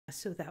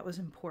So that was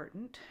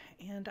important.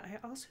 And I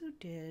also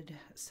did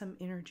some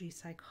energy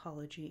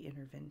psychology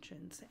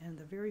interventions. And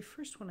the very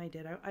first one I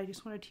did, I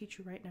just want to teach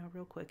you right now,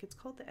 real quick. It's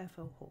called the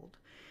FO hold.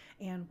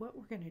 And what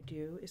we're going to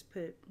do is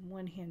put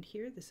one hand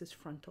here. This is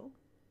frontal,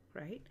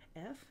 right?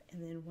 F,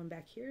 and then one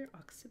back here,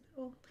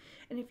 occipital.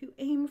 And if you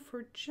aim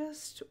for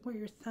just where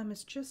your thumb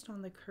is just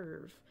on the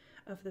curve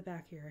of the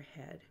back of your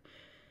head,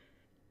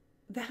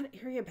 that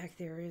area back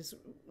there is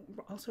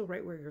also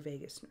right where your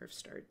vagus nerve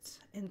starts.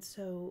 And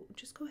so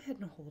just go ahead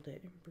and hold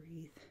it and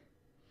breathe.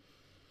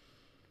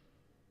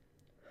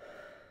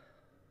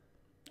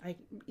 I,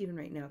 even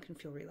right now, can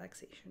feel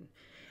relaxation,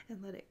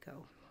 and let it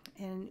go.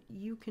 And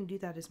you can do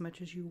that as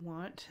much as you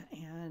want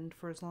and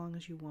for as long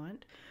as you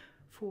want.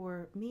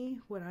 For me,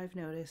 what I've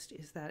noticed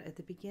is that at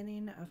the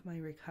beginning of my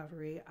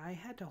recovery, I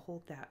had to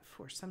hold that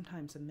for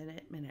sometimes a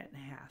minute, minute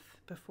and a half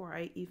before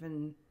I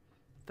even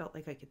felt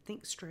like I could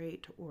think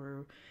straight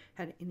or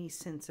had any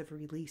sense of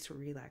release or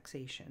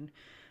relaxation.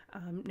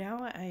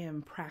 Now I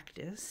am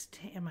practiced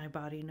and my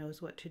body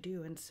knows what to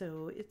do. And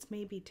so it's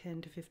maybe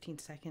 10 to 15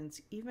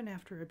 seconds, even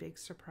after a big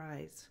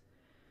surprise,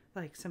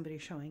 like somebody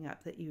showing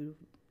up that you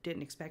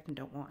didn't expect and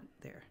don't want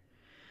there.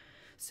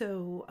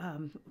 So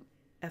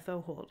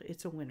FO hold,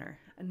 it's a winner.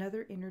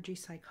 Another energy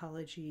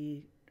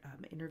psychology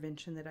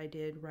intervention that I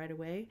did right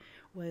away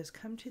was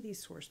come to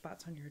these sore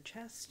spots on your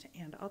chest,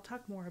 and I'll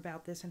talk more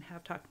about this and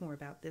have talked more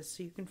about this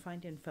so you can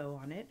find info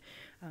on it,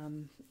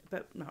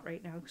 but not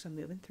right now because I'm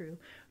moving through.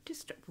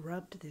 Just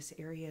rubbed this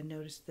area,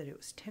 noticed that it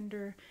was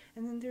tender,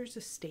 and then there's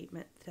a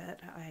statement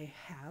that I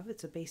have.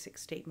 It's a basic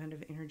statement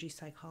of energy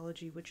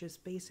psychology, which is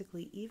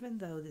basically, even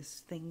though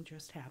this thing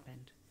just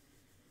happened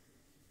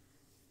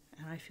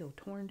and I feel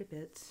torn to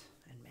bits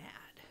and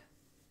mad,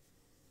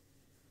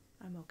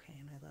 I'm okay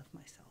and I love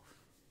myself.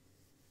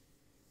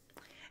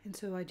 And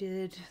so I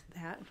did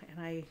that, and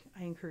I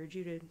encourage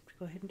you to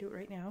go ahead and do it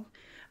right now.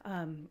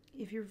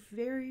 If you're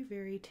very,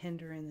 very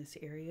tender in this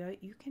area,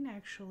 you can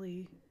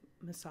actually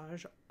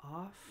massage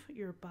off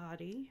your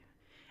body,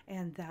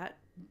 and that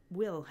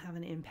will have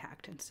an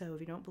impact. And so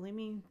if you don't believe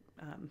me,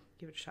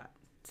 give it a shot,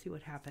 see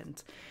what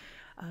happens.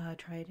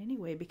 Try it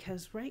anyway,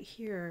 because right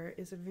here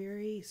is a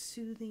very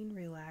soothing,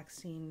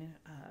 relaxing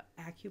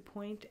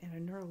acupoint and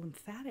a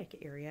neurolymphatic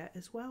area,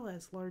 as well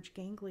as large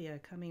ganglia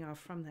coming off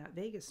from that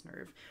vagus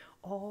nerve,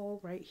 all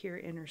right here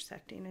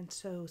intersecting. And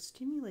so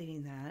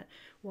stimulating that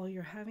while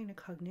you're having a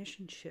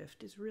cognition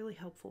shift is really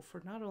helpful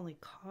for not only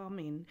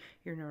calming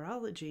your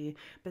neurology,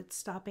 but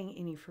stopping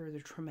any further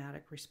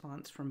traumatic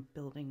response from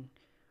building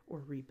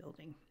or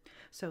rebuilding.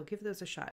 So give those a shot.